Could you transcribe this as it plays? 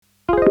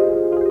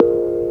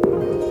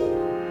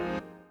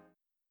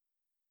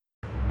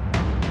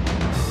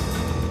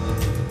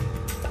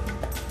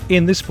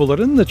In this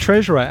bulletin, the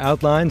Treasurer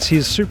outlines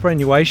his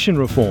superannuation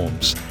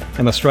reforms.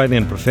 An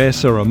Australian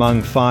professor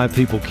among 5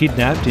 people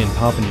kidnapped in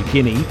Papua New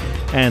Guinea,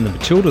 and the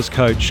Matildas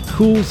coach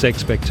cools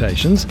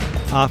expectations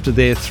after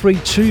their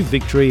 3-2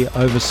 victory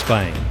over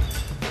Spain.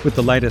 With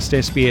the latest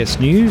SBS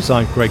News,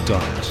 I'm Greg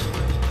Dyatt.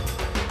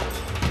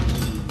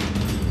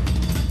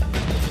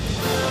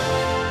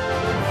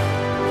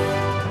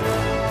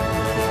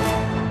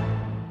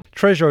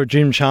 Treasurer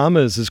Jim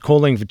Chalmers is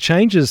calling for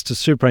changes to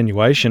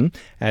superannuation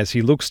as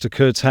he looks to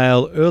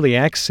curtail early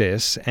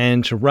access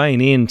and to rein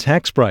in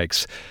tax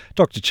breaks.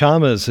 Dr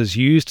Chalmers has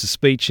used a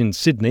speech in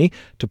Sydney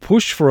to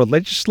push for a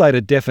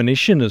legislated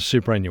definition of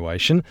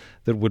superannuation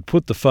that would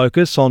put the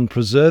focus on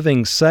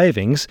preserving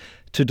savings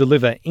to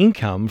deliver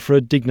income for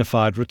a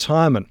dignified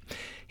retirement.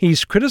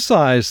 He's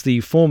criticised the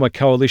former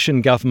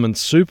coalition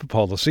government's super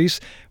policies,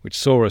 which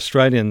saw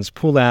Australians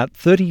pull out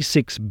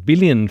 $36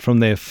 billion from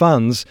their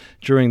funds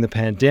during the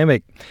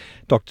pandemic.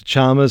 Dr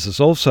Chalmers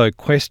has also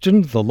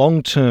questioned the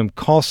long-term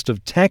cost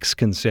of tax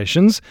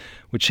concessions,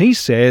 which he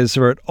says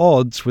are at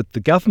odds with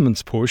the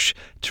government's push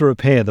to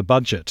repair the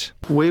budget.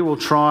 We will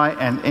try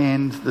and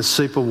end the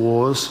super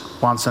wars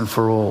once and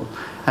for all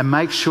and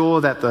make sure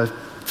that the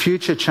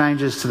future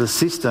changes to the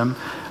system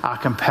are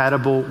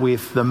compatible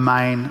with the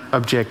main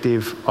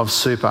objective of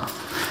super.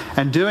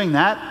 And doing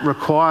that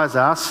requires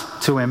us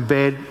to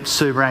embed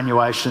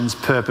superannuation's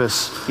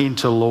purpose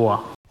into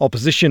law.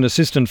 Opposition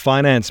Assistant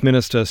Finance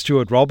Minister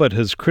Stuart Robert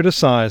has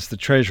criticised the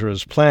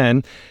Treasurer's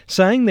plan,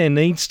 saying there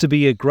needs to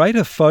be a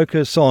greater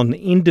focus on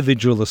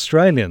individual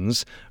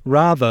Australians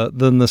rather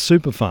than the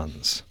super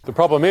funds. The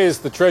problem is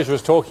the Treasurer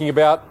is talking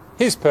about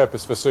his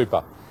purpose for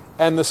super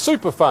and the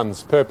super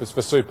fund's purpose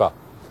for super,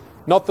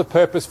 not the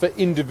purpose for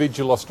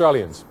individual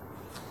Australians.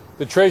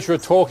 The Treasurer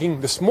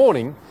talking this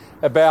morning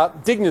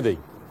about dignity,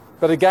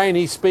 but again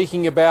he's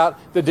speaking about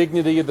the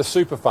dignity of the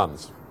super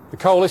funds. The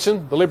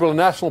Coalition, the Liberal and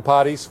National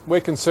parties,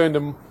 we're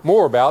concerned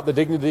more about the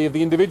dignity of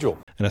the individual.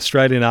 An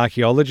Australian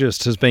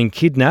archaeologist has been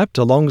kidnapped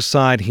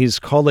alongside his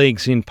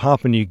colleagues in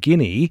Papua New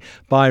Guinea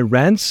by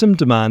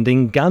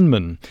ransom-demanding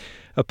gunmen.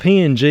 A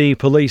PNG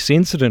police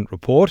incident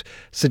report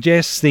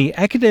suggests the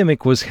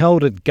academic was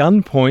held at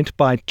gunpoint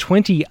by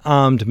 20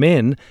 armed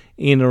men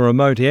in a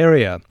remote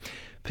area.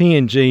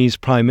 PNG's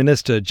Prime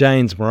Minister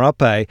James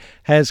Marape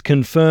has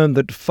confirmed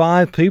that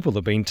 5 people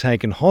have been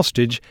taken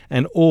hostage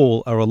and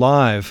all are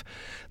alive.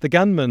 The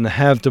gunmen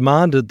have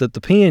demanded that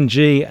the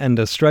PNG and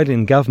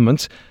Australian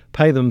governments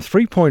pay them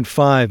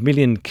 3.5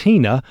 million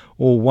kina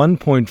or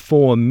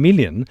 1.4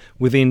 million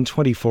within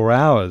 24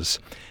 hours.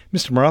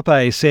 Mr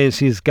Marape says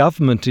his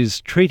government is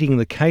treating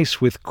the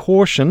case with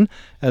caution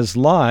as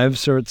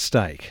lives are at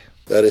stake.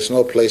 There is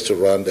no place to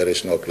run, there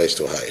is no place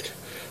to hide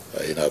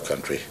in our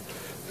country.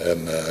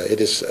 And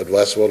it is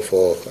advisable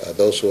for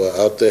those who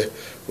are out there.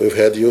 We've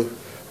heard you.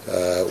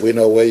 We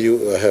know where you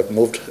have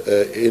moved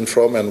in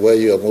from and where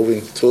you are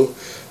moving to.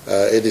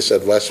 It is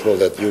advisable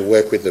that you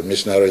work with the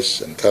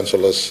missionaries and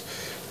counsellors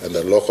and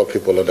the local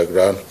people on the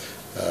ground.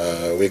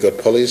 We got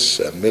police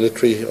and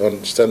military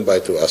on standby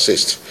to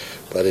assist.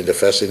 But in the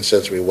first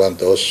instance, we want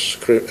those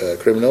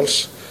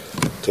criminals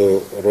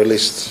to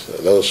release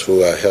those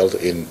who are held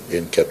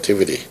in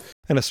captivity.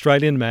 An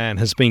Australian man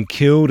has been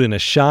killed in a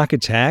shark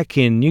attack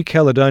in New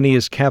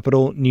Caledonia's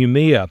capital,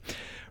 Noumea.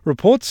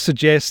 Reports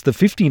suggest the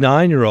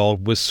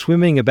 59-year-old was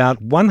swimming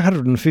about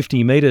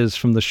 150 metres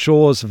from the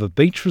shores of a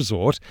beach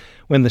resort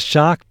when the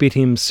shark bit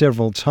him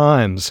several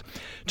times.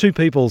 2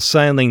 people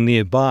sailing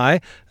nearby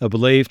are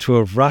believed to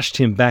have rushed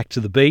him back to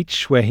the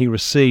beach where he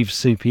received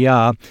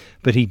CPR,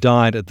 but he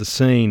died at the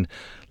scene.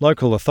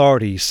 Local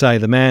authorities say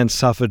the man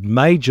suffered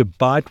major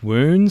bite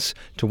wounds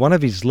to one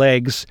of his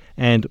legs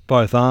and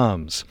both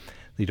arms.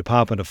 The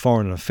Department of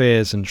Foreign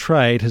Affairs and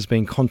Trade has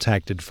been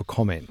contacted for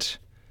comment.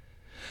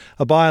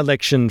 A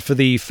by-election for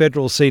the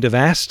federal seat of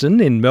Aston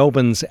in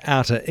Melbourne's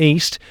Outer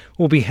East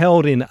will be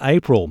held in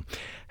April.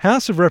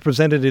 House of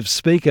Representatives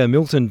Speaker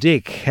Milton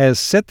Dick has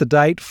set the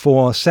date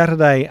for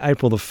Saturday,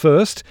 April the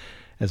 1st,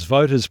 as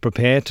voters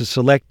prepare to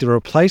select a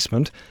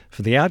replacement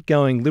for the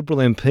outgoing Liberal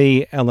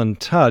MP Alan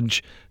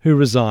Tudge, who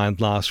resigned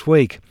last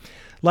week.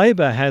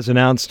 Labor has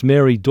announced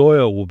Mary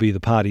Doyle will be the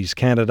party's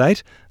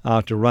candidate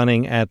after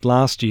running at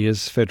last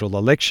year's federal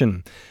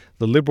election.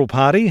 The Liberal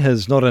Party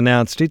has not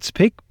announced its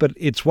pick, but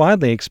it's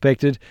widely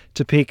expected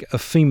to pick a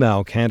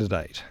female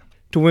candidate.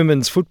 To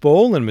women's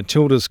football, and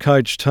Matildas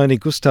coach Tony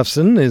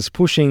Gustafsson is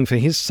pushing for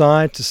his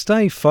side to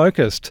stay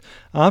focused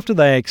after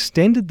they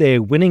extended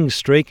their winning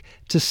streak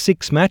to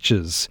 6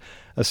 matches.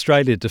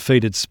 Australia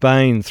defeated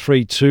Spain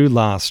 3-2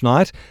 last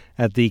night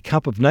at the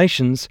Cup of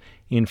Nations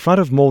in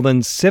front of more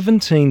than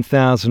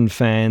 17,000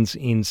 fans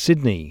in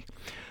Sydney.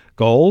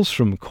 Goals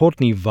from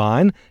Courtney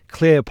Vine,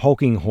 Claire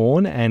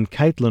Polkinghorne and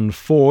Caitlin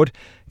Ford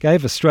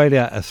gave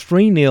Australia a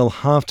 3-0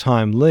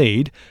 half-time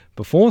lead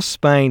before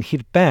Spain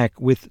hit back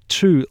with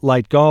 2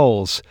 late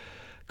goals.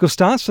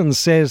 Gustafsson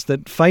says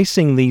that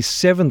facing the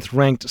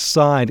 7th-ranked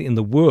side in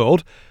the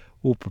world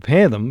will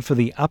prepare them for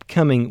the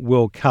upcoming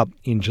World Cup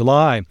in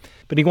July.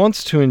 But he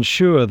wants to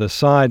ensure the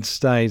side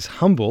stays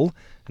humble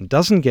and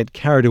doesn't get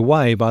carried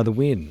away by the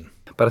win.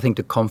 But I think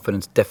the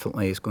confidence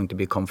definitely is going to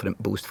be a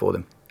confident boost for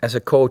them. As a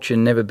coach, you're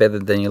never better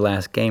than your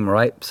last game,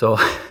 right? So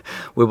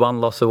we're one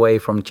loss away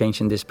from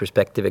changing this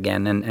perspective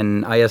again.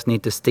 And I just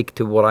need to stick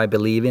to what I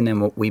believe in and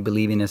what we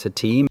believe in as a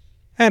team.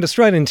 And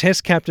Australian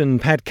Test captain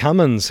Pat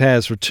Cummins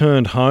has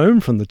returned home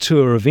from the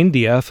tour of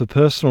India for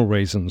personal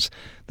reasons.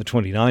 The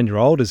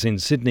 29-year-old is in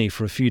Sydney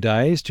for a few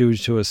days due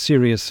to a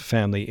serious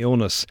family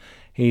illness.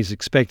 He's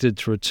expected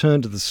to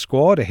return to the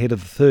squad ahead of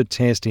the third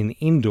test in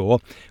Indore,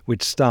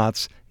 which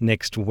starts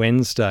next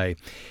Wednesday.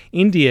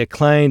 India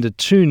claimed a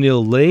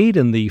 2-0 lead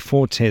in the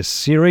 4-test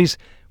series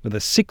with a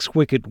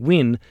 6-wicket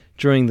win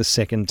during the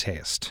second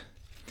test.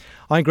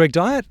 I'm Greg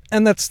Dyett,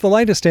 and that's the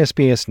latest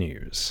SBS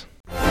News.